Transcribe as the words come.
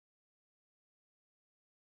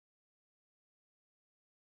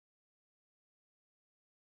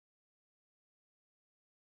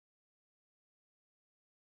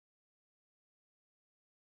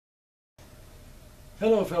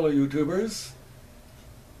Hello fellow YouTubers,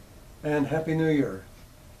 and Happy New Year.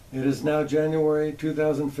 It is now January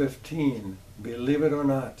 2015, believe it or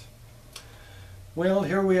not. Well,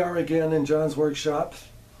 here we are again in John's workshop,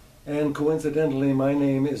 and coincidentally my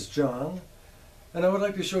name is John, and I would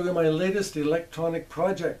like to show you my latest electronic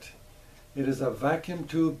project. It is a vacuum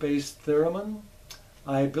tube based theremin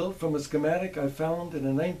I built from a schematic I found in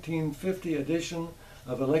a 1950 edition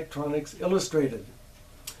of Electronics Illustrated.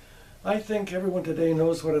 I think everyone today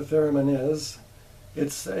knows what a theremin is.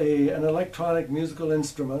 It's an electronic musical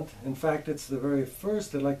instrument. In fact, it's the very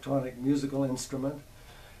first electronic musical instrument,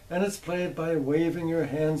 and it's played by waving your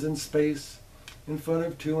hands in space in front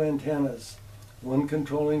of two antennas, one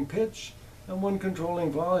controlling pitch and one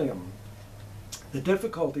controlling volume. The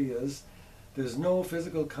difficulty is there's no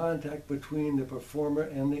physical contact between the performer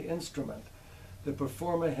and the instrument. The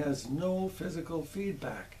performer has no physical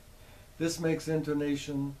feedback. This makes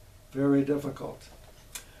intonation very difficult.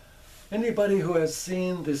 Anybody who has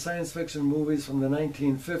seen the science fiction movies from the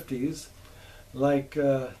 1950s, like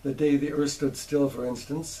The Day the Earth Stood Still, for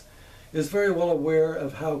instance, is very well aware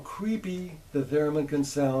of how creepy the theremin can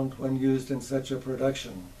sound when used in such a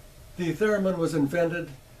production. The theremin was invented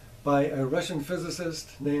by a Russian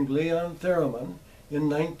physicist named Leon Theremin in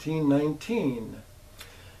 1919.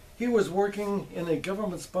 He was working in a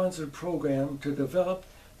government-sponsored program to develop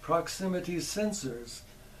proximity sensors,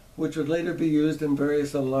 which would later be used in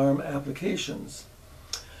various alarm applications.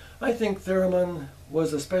 I think Theremin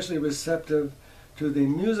was especially receptive to the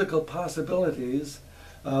musical possibilities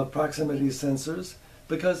of proximity sensors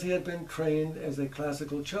because he had been trained as a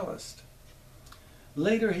classical cellist.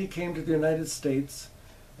 Later he came to the United States,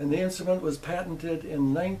 and the instrument was patented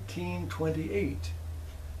in 1928.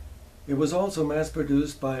 It was also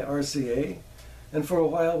mass-produced by RCA, and for a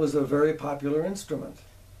while was a very popular instrument.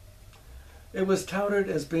 It was touted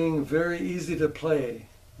as being very easy to play.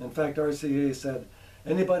 In fact, RCA said,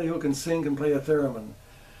 anybody who can sing can play a theremin.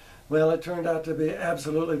 Well, it turned out to be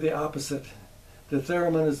absolutely the opposite. The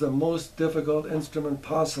theremin is the most difficult instrument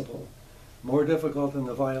possible, more difficult than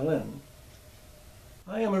the violin.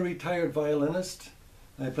 I am a retired violinist.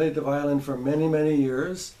 I played the violin for many, many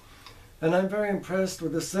years, and I'm very impressed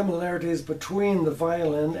with the similarities between the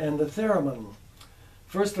violin and the theremin.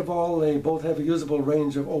 First of all, they both have a usable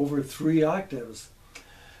range of over 3 octaves.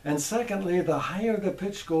 And secondly, the higher the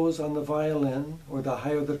pitch goes on the violin, or the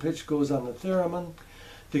higher the pitch goes on the theremin,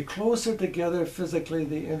 the closer together physically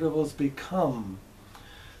the intervals become.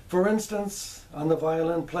 For instance, on the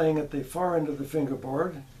violin playing at the far end of the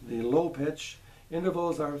fingerboard, the low pitch,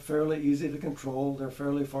 intervals are fairly easy to control, they're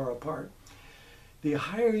fairly far apart. The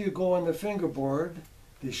higher you go on the fingerboard,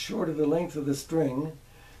 the shorter the length of the string,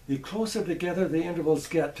 the closer together the intervals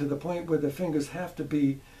get to the point where the fingers have to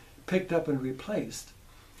be picked up and replaced.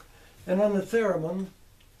 And on the theremin,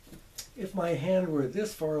 if my hand were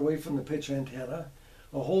this far away from the pitch antenna,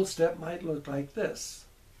 a whole step might look like this.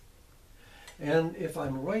 And if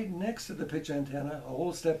I'm right next to the pitch antenna, a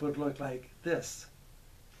whole step would look like this,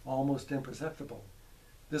 almost imperceptible.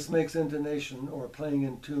 This makes intonation or playing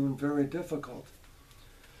in tune very difficult.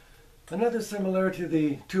 Another similarity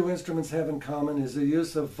the two instruments have in common is the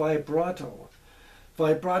use of vibrato.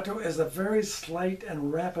 Vibrato is a very slight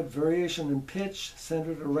and rapid variation in pitch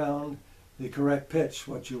centered around the correct pitch,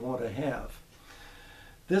 what you want to have.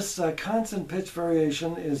 This constant pitch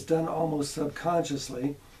variation is done almost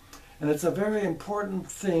subconsciously, and it's a very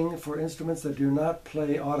important thing for instruments that do not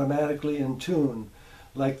play automatically in tune,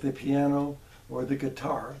 like the piano or the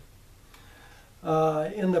guitar.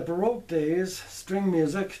 In the Baroque days, string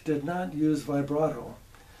music did not use vibrato,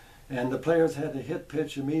 and the players had to hit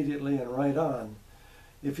pitch immediately and right on.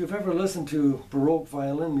 If you've ever listened to Baroque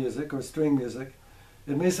violin music or string music,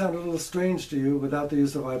 it may sound a little strange to you without the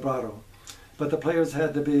use of vibrato, but the players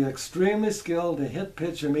had to be extremely skilled to hit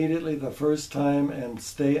pitch immediately the first time and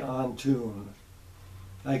stay on tune.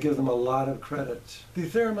 I give them a lot of credit. The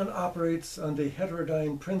theremin operates on the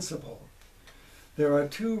heterodyne principle. There are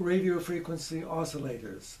 2 radio frequency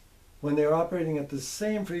oscillators. When they're operating at the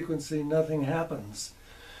same frequency, nothing happens.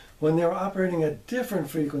 When they're operating at different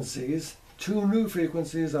frequencies, 2 new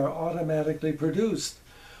frequencies are automatically produced.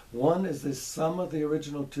 One is the sum of the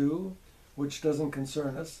original 2, which doesn't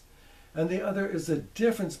concern us, and the other is the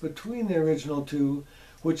difference between the original 2,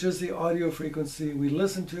 which is the audio frequency we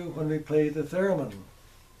listen to when we play the theremin.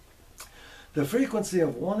 The frequency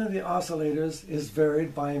of one of the oscillators is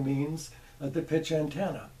varied by means of the pitch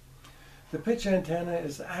antenna. The pitch antenna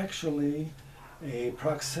is actually a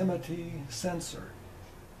proximity sensor.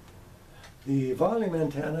 The volume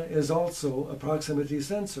antenna is also a proximity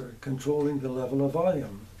sensor controlling the level of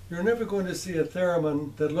volume. You're never going to see a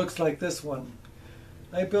theremin that looks like this one.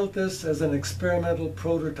 I built this as an experimental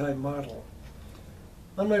prototype model.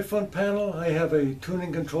 On my front panel I have a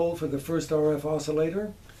tuning control for the first RF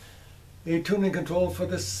oscillator, a tuning control for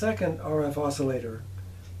the second RF oscillator,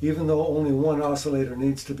 even though only one oscillator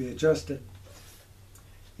needs to be adjusted.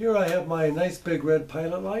 Here I have my nice big red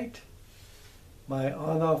pilot light, my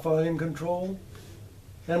on-off volume control,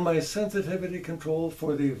 and my sensitivity control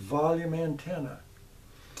for the volume antenna.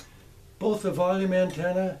 Both the volume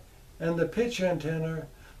antenna and the pitch antenna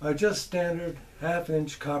are just standard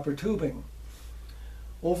half-inch copper tubing.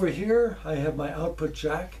 Over here I have my output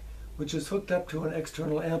jack, which is hooked up to an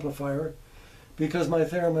external amplifier because my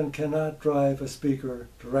Theremin cannot drive a speaker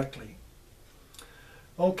directly.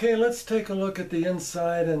 Okay, let's take a look at the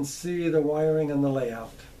inside and see the wiring and the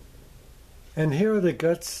layout. And here are the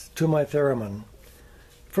guts to my Theremin.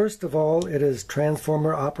 First of all, it is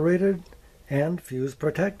transformer operated and fuse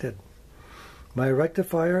protected. My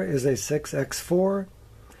rectifier is a 6X4,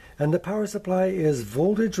 and the power supply is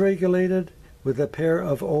voltage regulated with a pair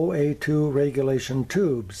of OA2 regulation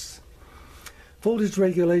tubes. Voltage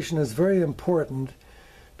regulation is very important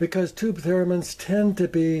because tube Theremins tend to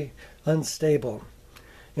be unstable.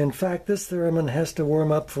 In fact, this Theremin has to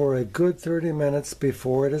warm up for a good 30 minutes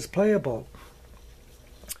before it is playable.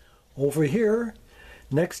 Over here,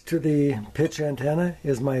 next to the pitch antenna,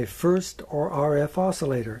 is my first RF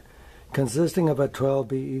oscillator, consisting of a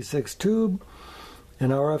 12BE6 tube, an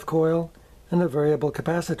RF coil, and a variable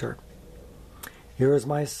capacitor. Here is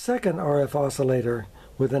my second RF oscillator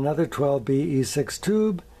with another 12BE6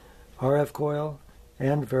 tube, RF coil,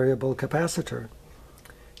 and variable capacitor.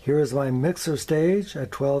 Here is my mixer stage, a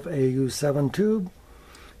 12AU7 tube,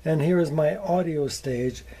 and here is my audio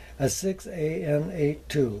stage, a 6AN8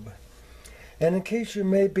 tube. And in case you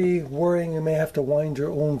may be worrying you may have to wind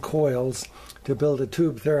your own coils to build a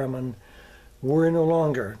tube Theremin, worry no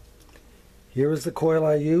longer. Here is the coil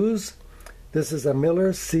I use. This is a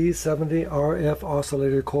Miller C70 RF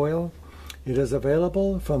oscillator coil. It is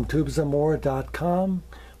available from tubesandmore.com,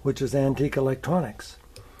 which is antique electronics.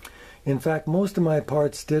 In fact, most of my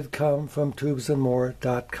parts did come from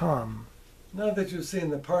tubesandmore.com. Now that you've seen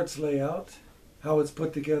the parts layout, how it's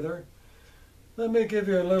put together, let me give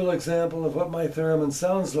you a little example of what my Theremin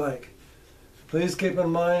sounds like. Please keep in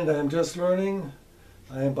mind I am just learning.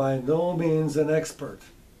 I am by no means an expert.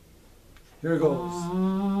 Here goes.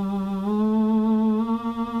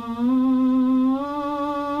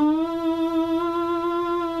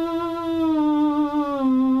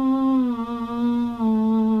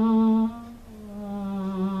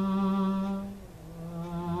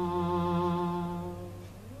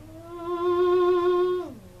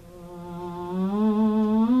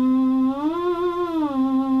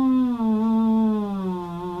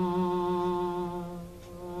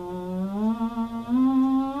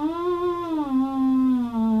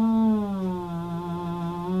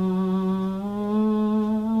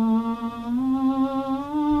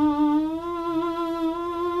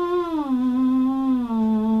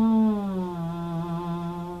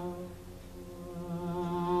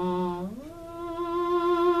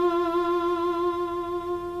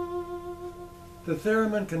 The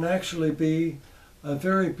Theremin can actually be a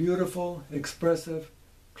very beautiful, expressive,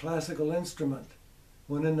 classical instrument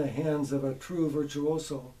when in the hands of a true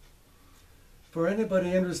virtuoso. For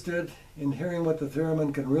anybody interested in hearing what the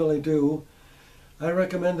Theremin can really do, I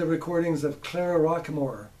recommend the recordings of Clara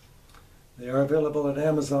Rockmore. They are available at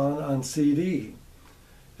Amazon on CD,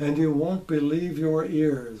 and you won't believe your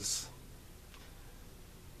ears.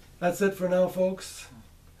 That's it for now, folks.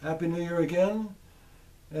 Happy New Year again,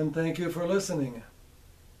 and thank you for listening.